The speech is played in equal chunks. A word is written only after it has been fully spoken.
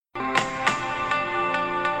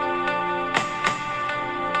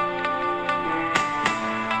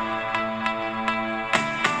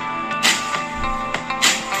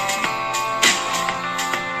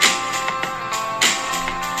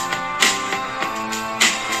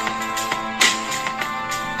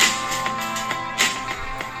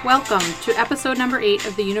Welcome to episode number 8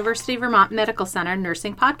 of the University of Vermont Medical Center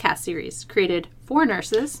Nursing Podcast Series, created for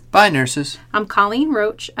nurses. By nurses. I'm Colleen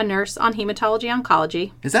Roach, a nurse on hematology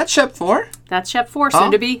oncology. Is that SHEP 4? That's SHEP 4,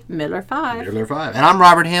 soon to be Miller 5. Miller 5. And I'm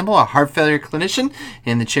Robert Hamble, a heart failure clinician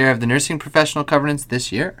and the chair of the Nursing Professional Governance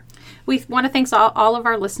this year. We want to thank all of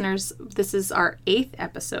our listeners. This is our 8th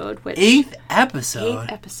episode. Eighth episode?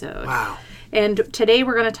 8th episode. Wow. And today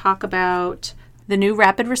we're going to talk about the new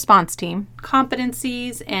rapid response team,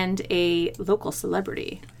 competencies, and a local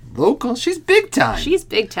celebrity. Local? She's big time. She's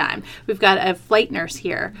big time. We've got a flight nurse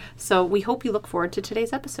here. So we hope you look forward to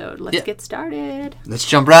today's episode. Let's get started. Let's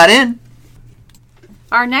jump right in.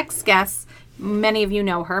 Our next guest, many of you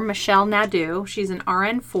know her, Michelle Nadeau. She's an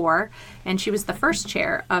RN4, and she was the first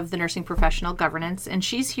chair of the Nursing Professional Governance. And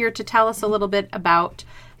she's here to tell us a little bit about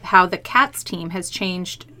how the CATS team has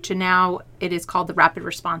changed to now it is called the Rapid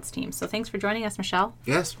Response Team. So thanks for joining us, Michelle.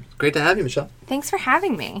 Yes, great to have you, Michelle. Thanks for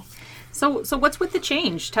having me. So what's with the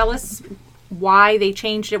change? Tell us why they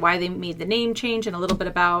changed it, why they made the name change, and a little bit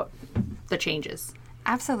about the changes.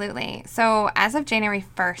 Absolutely. So as of January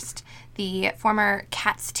 1st, the former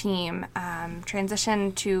CATS team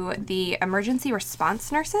transitioned to the emergency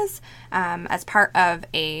response nurses as part of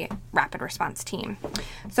a rapid response team.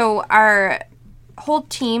 So our whole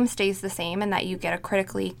team stays the same in that you get a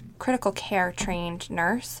critical care trained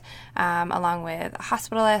nurse along with a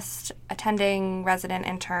hospitalist, attending resident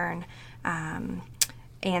intern,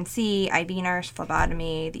 ANC, IV nurse,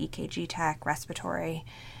 phlebotomy, the EKG tech, respiratory.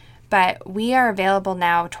 But we are available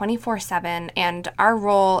now 24/7, and our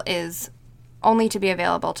role is only to be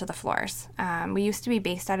available to the floors. We used to be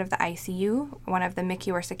based out of the ICU. One of the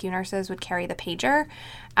MICU or SICU nurses would carry the pager.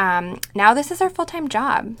 Now this is our full-time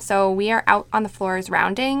job. So we are out on the floors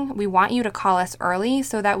rounding. We want you to call us early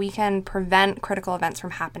so that we can prevent critical events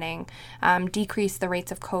from happening, decrease the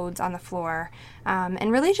rates of codes on the floor,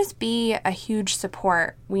 and really just be a huge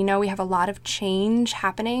support. We know we have a lot of change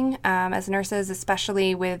happening as nurses,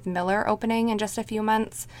 especially with Miller opening in just a few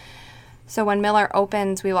months. So when Miller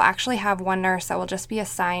opens, we will actually have one nurse that will just be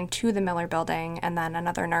assigned to the Miller building and then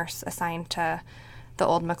another nurse assigned to the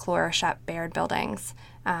old McClure, Shep, Baird buildings.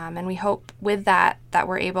 And we hope with that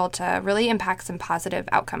we're able to really impact some positive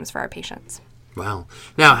outcomes for our patients. Wow.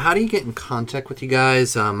 Now, how do you get in contact with you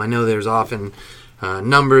guys? I know there's often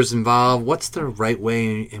numbers involved. What's the right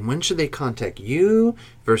way, and when should they contact you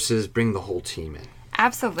versus bring the whole team in?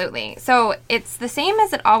 Absolutely. So it's the same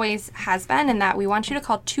as it always has been in that we want you to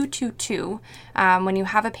call 222 when you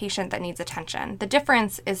have a patient that needs attention. The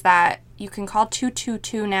difference is that you can call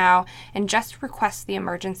 222 now and just request the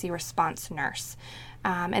emergency response nurse.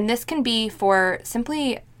 And this can be for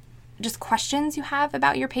simply just questions you have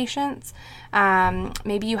about your patients.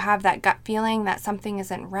 Maybe you have that gut feeling that something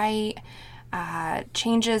isn't right.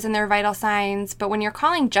 Changes in their vital signs, but when you're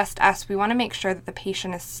calling just us, we want to make sure that the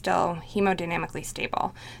patient is still hemodynamically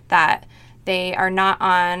stable, that they are not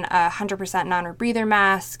on a 100% non-rebreather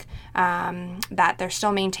mask, that they're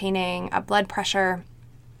still maintaining a blood pressure.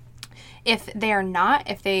 If they are not,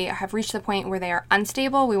 if they have reached the point where they are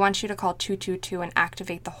unstable, we want you to call 222 and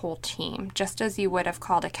activate the whole team, just as you would have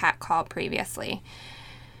called a CAT call previously.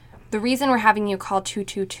 The reason we're having you call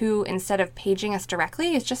 222 instead of paging us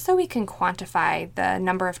directly is just so we can quantify the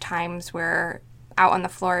number of times we're out on the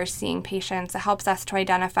floor seeing patients. It helps us to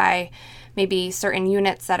identify maybe certain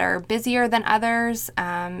units that are busier than others,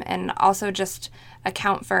 and also just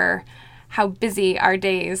account for how busy our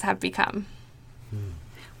days have become.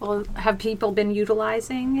 Well, have people been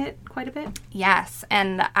utilizing it quite a bit? Yes,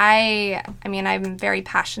 and I'm very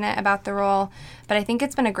passionate about the role, but I think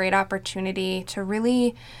it's been a great opportunity to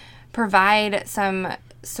really provide some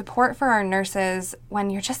support for our nurses when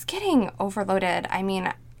you're just getting overloaded. I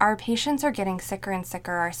mean, our patients are getting sicker and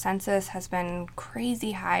sicker. Our census has been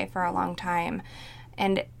crazy high for a long time.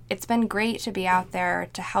 And it's been great to be out there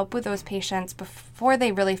to help with those patients before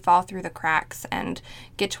they really fall through the cracks and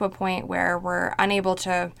get to a point where we're unable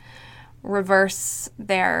to reverse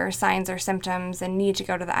their signs or symptoms and need to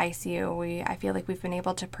go to the ICU. I feel like we've been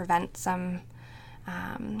able to prevent some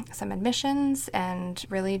admissions and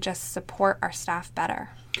really just support our staff better.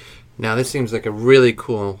 Now, this seems like a really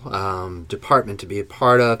cool department to be a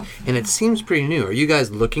part of, and it seems pretty new. Are you guys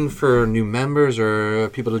looking for new members or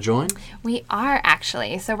people to join? We are,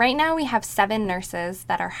 actually. So right now we have 7 nurses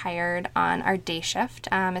that are hired on our day shift.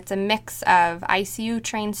 It's a mix of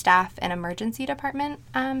ICU-trained staff and emergency department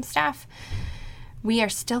staff. We are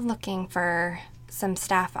still looking for some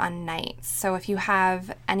staff on nights. So if you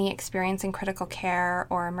have any experience in critical care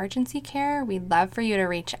or emergency care, we'd love for you to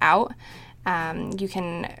reach out. You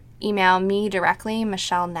can email me directly,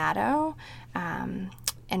 Michelle Nadeau, and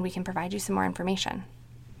we can provide you some more information.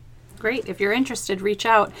 Great. If you're interested, reach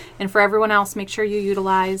out. And for everyone else, make sure you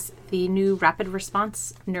utilize the new rapid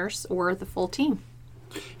response nurse or the full team.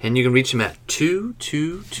 And you can reach them at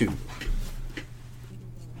 222.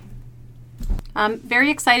 I'm very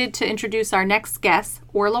excited to introduce our next guest,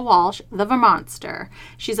 Orla Walsh, the Vermonster.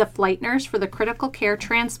 She's a flight nurse for the critical care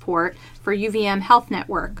transport for UVM Health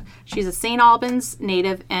Network. She's a St. Albans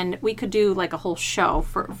native, and we could do like a whole show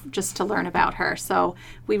for just to learn about her. So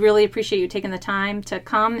we really appreciate you taking the time to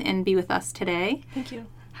come and be with us today. Thank you.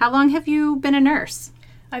 How long have you been a nurse?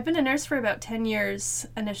 I've been a nurse for about 10 years,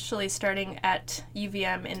 initially starting at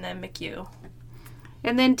UVM in the MICU.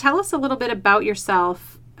 And then tell us a little bit about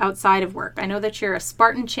yourself outside of work. I know that you're a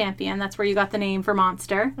Spartan champion. That's where you got the name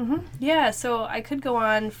Vermonster. Mm-hmm. Yeah, so I could go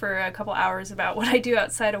on for a couple hours about what I do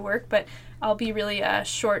outside of work, but I'll be really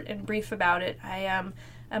short and brief about it. I'm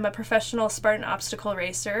a professional Spartan obstacle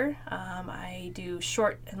racer. I do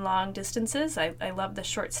short and long distances. I love the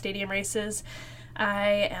short stadium races.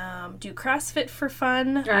 I do CrossFit for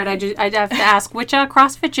fun. All right, I'd have to ask, which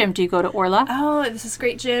CrossFit gym do you go to, Orla? Oh, this is a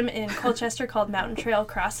great gym in Colchester called Mountain Trail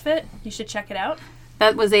CrossFit. You should check it out.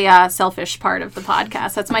 That was a selfish part of the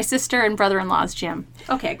podcast. That's my sister and brother-in-law's gym.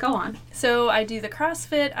 Okay, go on. So I do the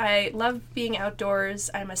CrossFit. I love being outdoors.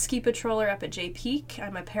 I'm a ski patroller up at J Peak.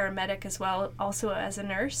 I'm a paramedic as well, also as a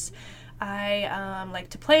nurse. I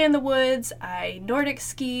like to play in the woods. I Nordic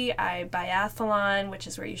ski. I biathlon, which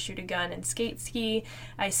is where you shoot a gun and skate ski.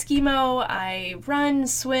 I skimo. I run,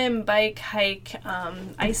 swim, bike, hike,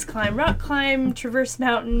 ice climb, rock climb, traverse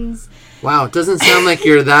mountains. Wow, it doesn't sound like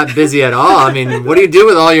you're that busy at all. I mean, what do you do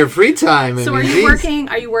with all your free time? So are you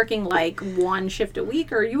working like one shift a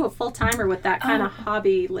week, or are you a full-timer with that kind of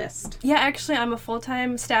hobby list? Yeah, actually, I'm a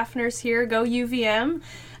full-time staff nurse here, go UVM.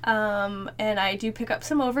 And I do pick up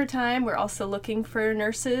some overtime. We're also looking for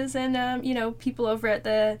nurses and, people over at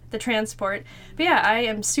the transport. But yeah, I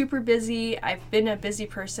am super busy. I've been a busy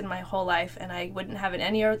person my whole life, and I wouldn't have it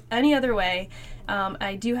any other way.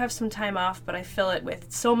 I do have some time off, but I fill it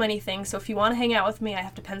with so many things. So if you want to hang out with me, I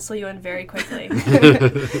have to pencil you in very quickly.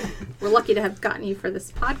 We're lucky to have gotten you for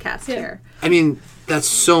this podcast here. I mean, that's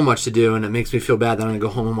so much to do, and it makes me feel bad that I'm going to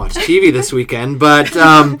go home and watch TV this weekend. But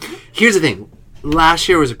here's the thing. Last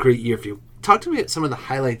year was a great year for you. Talk to me about some of the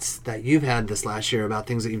highlights that you've had this last year about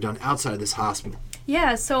things that you've done outside of this hospital.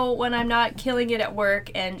 Yeah, so when I'm not killing it at work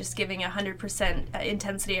and just giving 100%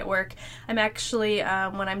 intensity at work, I'm actually,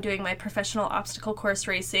 when I'm doing my professional obstacle course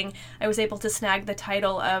racing, I was able to snag the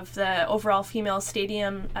title of the overall female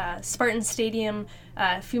stadium, Spartan Stadium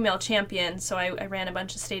female champion. So I ran a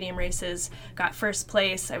bunch of stadium races, got first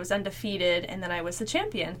place, I was undefeated, and then I was the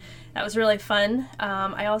champion. That was really fun.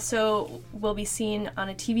 I also will be seen on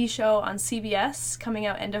a TV show on CBS coming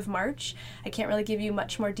out end of March. I can't really give you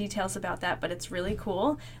much more details about that, but it's really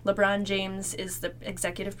cool. LeBron James is the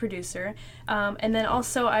executive producer. And then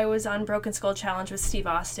also I was on Broken Skull Challenge with Steve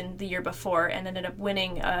Austin the year before and ended up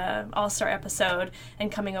winning an all-star episode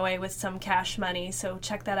and coming away with some cash money. So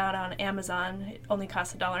check that out on Amazon. It only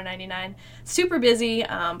costs $1.99. Super busy,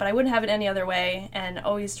 but I wouldn't have it any other way, and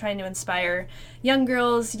always trying to inspire young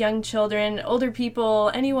girls, young children, older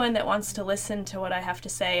people, anyone that wants to listen to what I have to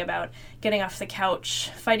say about getting off the couch,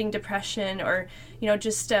 fighting depression, or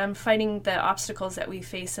just fighting the obstacles that we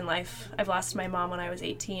face in life. I've lost my mom when I was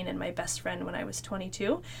 18 and my best friend when I was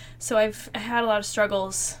 22. So I've had a lot of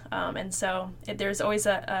struggles, and so there's always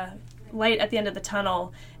a light at the end of the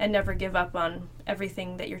tunnel, and never give up on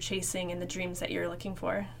everything that you're chasing and the dreams that you're looking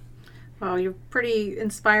for. Well, you're a pretty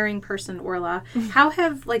inspiring person, Orla. How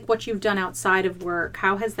have, what you've done outside of work,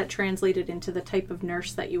 how has that translated into the type of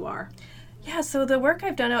nurse that you are? Yeah, so the work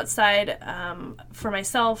I've done outside for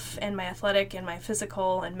myself and my athletic and my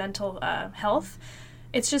physical and mental health,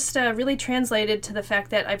 it's just really translated to the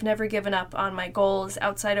fact that I've never given up on my goals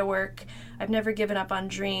outside of work. I've never given up on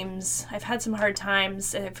dreams. I've had some hard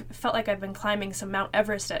times. I've felt like I've been climbing some Mount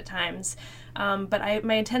Everest at times. But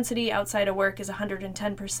my intensity outside of work is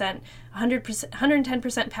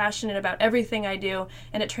 110% passionate about everything I do,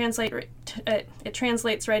 and it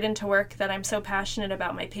translates right into work that I'm so passionate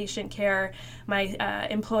about my patient care, my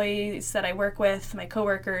employees that I work with, my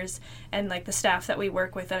coworkers, and the staff that we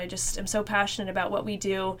work with. That I just am so passionate about what we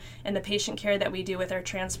do and the patient care that we do with our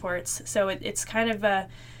transports. So it's kind of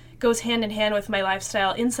goes hand in hand with my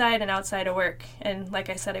lifestyle inside and outside of work. And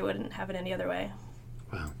like I said, I wouldn't have it any other way.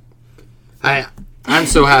 Wow. I'm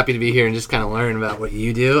so happy to be here and just kind of learn about what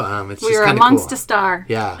you do. It's we just are kind of cool. amongst a star.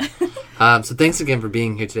 Yeah. So thanks again for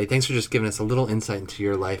being here today. Thanks for just giving us a little insight into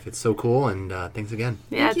your life. It's so cool, and thanks again.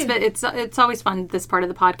 Yeah, it's always fun, this part of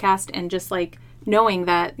the podcast, and just knowing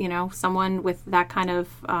that, someone with that kind of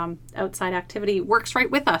outside activity works right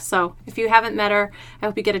with us. So if you haven't met her, I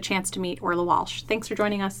hope you get a chance to meet Orla Walsh. Thanks for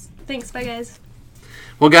joining us. Thanks. Bye, guys.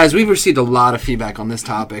 Well, guys, we've received a lot of feedback on this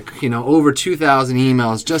topic, over 2,000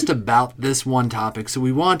 emails just about this one topic. So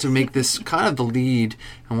we want to make this kind of the lead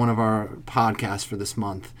in one of our podcasts for this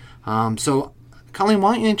month. So, Colleen,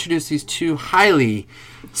 why don't you introduce these two highly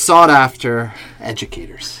sought-after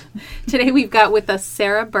educators? Today we've got with us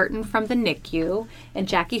Sarah Burton from the NICU and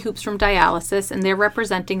Jackie Hoops from Dialysis, and they're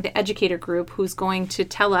representing the educator group who's going to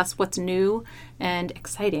tell us what's new and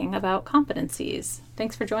exciting about competencies.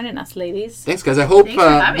 Thanks for joining us, ladies. Thanks, guys. I hope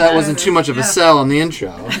that wasn't too much of a sell on the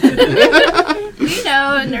intro. We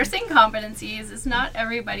know nursing competencies is not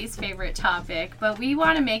everybody's favorite topic, but we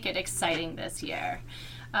want to make it exciting this year.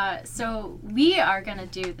 So we are going to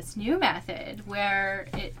do this new method where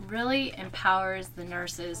it really empowers the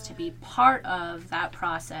nurses to be part of that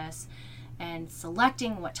process and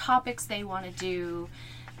selecting what topics they want to do,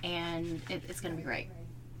 and it's going to be great.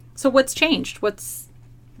 So what's changed? What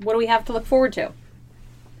do we have to look forward to?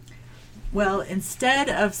 Well, instead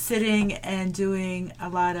of sitting and doing a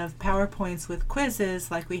lot of PowerPoints with quizzes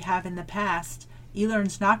like we have in the past,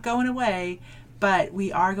 eLearn's not going away, but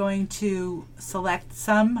we are going to select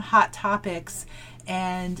some hot topics,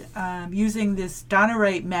 and using this Donna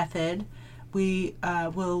Wright method, we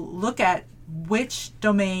will look at which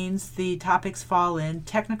domains the topics fall in,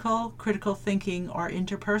 technical, critical thinking, or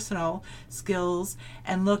interpersonal skills,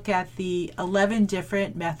 and look at the 11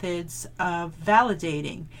 different methods of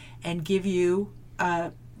validating and give you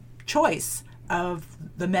a choice of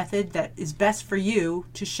the method that is best for you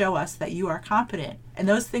to show us that you are competent. And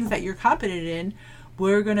those things that you're competent in,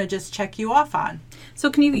 we're going to just check you off on.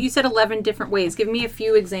 So you said 11 different ways. Give me a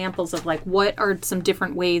few examples of what are some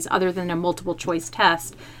different ways other than a multiple choice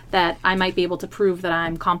test that I might be able to prove that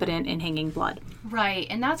I'm competent in hanging blood. Right,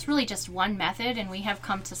 and that's really just one method, and we have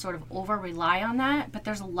come to sort of over-rely on that, but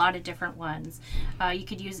there's a lot of different ones. You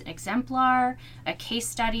could use an exemplar, a case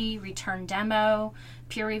study, return demo,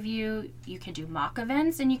 peer review. You can do mock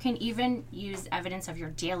events, and you can even use evidence of your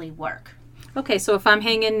daily work. Okay, so if I'm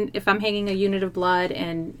hanging a unit of blood,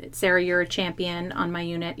 and Sarah, you're a champion on my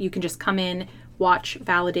unit, you can just come in, watch,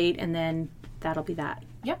 validate, and then that'll be that.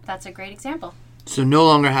 Yep, that's a great example. So no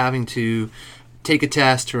longer having to take a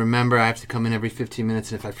test to remember I have to come in every 15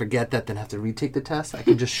 minutes, and if I forget that, then I have to retake the test. I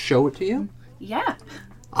can just show it to you? Yeah.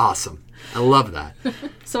 Awesome. I love that.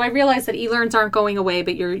 So I realize that eLearns aren't going away,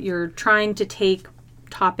 but you're trying to take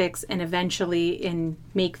topics and eventually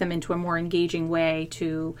make them into a more engaging way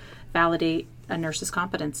to validate a nurse's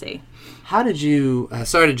competency. How did you,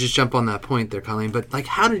 sorry to just jump on that point there, Colleen, but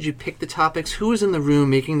how did you pick the topics? Who was in the room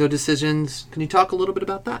making those decisions? Can you talk a little bit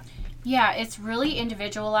about that? Yeah, it's really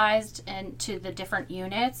individualized to the different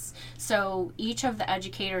units. So each of the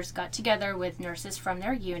educators got together with nurses from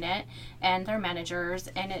their unit and their managers,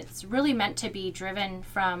 and it's really meant to be driven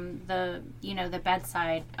from the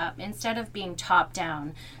bedside up instead of being top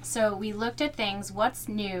down. So we looked at things, what's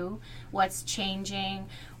new, what's changing,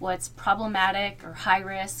 what's problematic or high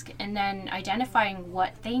risk, and then identifying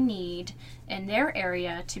what they need in their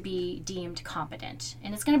area to be deemed competent.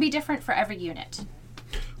 And it's going to be different for every unit.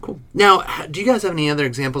 Cool. Now, do you guys have any other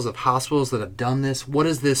examples of hospitals that have done this? What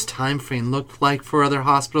does this time frame look like for other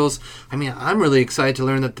hospitals? I mean, I'm really excited to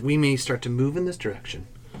learn that we may start to move in this direction.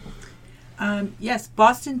 Yes,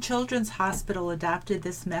 Boston Children's Hospital adopted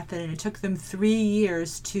this method, and it took them 3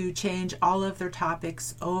 years to change all of their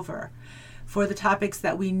topics over. For the topics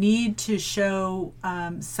that we need to show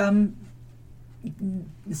some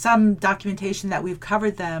documentation that we've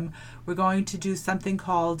covered them, we're going to do something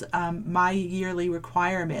called My Yearly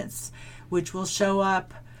Requirements, which will show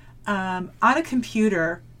up on a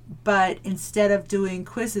computer, but instead of doing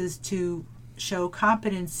quizzes to show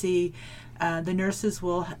competency, the nurses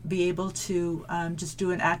will be able to just do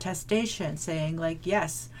an attestation saying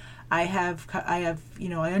yes, I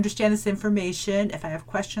understand this information. If I have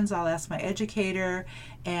questions, I'll ask my educator,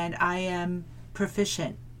 and I am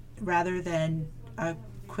proficient, rather than a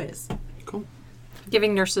quiz. Cool.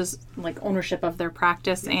 Giving nurses ownership of their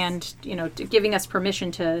practice, yes. And giving us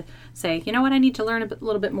permission to say, you know what, I need to learn a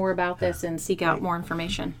little bit more about this and seek out more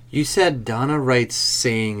information. You said Donna Wright's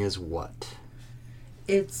saying is what?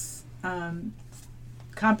 It's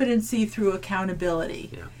competency through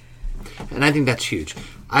accountability. Yeah. And I think that's huge.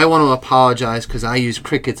 I want to apologize because I used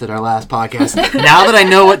crickets at our last podcast. Now that I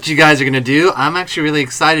know what you guys are going to do, I'm actually really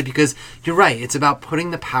excited because you're right. It's about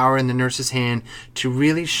putting the power in the nurse's hand to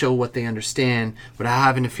really show what they understand without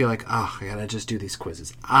having to feel like, oh, I got to just do these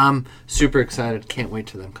quizzes. I'm super excited. Can't wait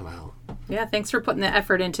till them come out. Yeah, thanks for putting the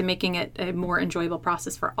effort into making it a more enjoyable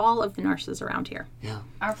process for all of the nurses around here. Yeah.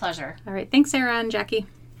 Our pleasure. All right. Thanks, Sarah and Jackie.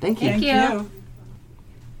 Thank you. Thank you.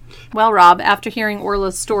 Well, Rob, after hearing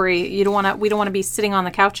Orla's story, we don't want to be sitting on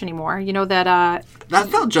the couch anymore. You know that That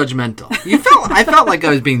felt judgmental. I felt like I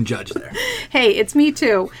was being judged there. hey, it's me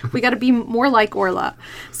too. We got to be more like Orla.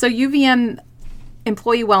 So UVM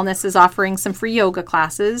Employee Wellness is offering some free yoga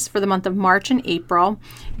classes for the month of March and April.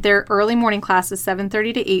 Their early morning class is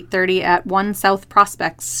 7:30 to 8:30 at 1 South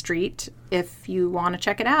Prospect Street. If you want to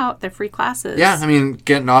check it out, they're free classes. Yeah, I mean,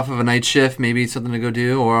 getting off of a night shift, maybe something to go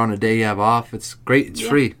do, or on a day you have off. It's great. It's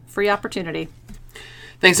free. Free opportunity.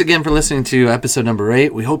 Thanks again for listening to episode number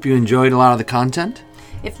 8. We hope you enjoyed a lot of the content.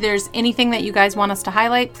 If there's anything that you guys want us to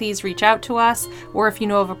highlight, please reach out to us. Or if you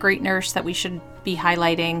know of a great nurse that we should be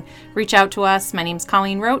highlighting, reach out to us. My name's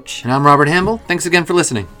Colleen Roach. And I'm Robert Hamble. Thanks again for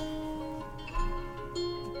listening.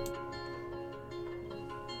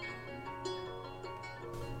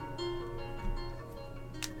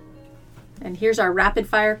 And here's our rapid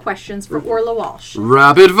fire questions for Orla Walsh.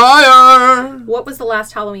 Rapid fire! What was the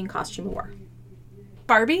last Halloween costume you wore?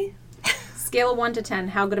 Barbie? Scale of 1 to 10,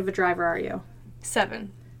 how good of a driver are you?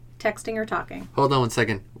 7. Texting or talking? Hold on one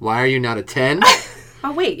second. Why are you not a 10?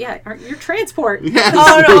 Oh, wait, yeah, you're transport. Yes.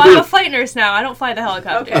 Oh no, I'm a flight nurse now. I don't fly the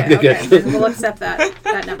helicopter. Okay. We'll accept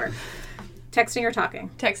that number. Texting or talking?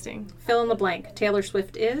 Texting. Fill in the blank. Taylor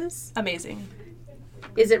Swift is? Amazing.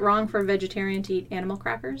 Is it wrong for a vegetarian to eat animal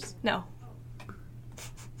crackers? No.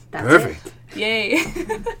 That's Perfect. Yay.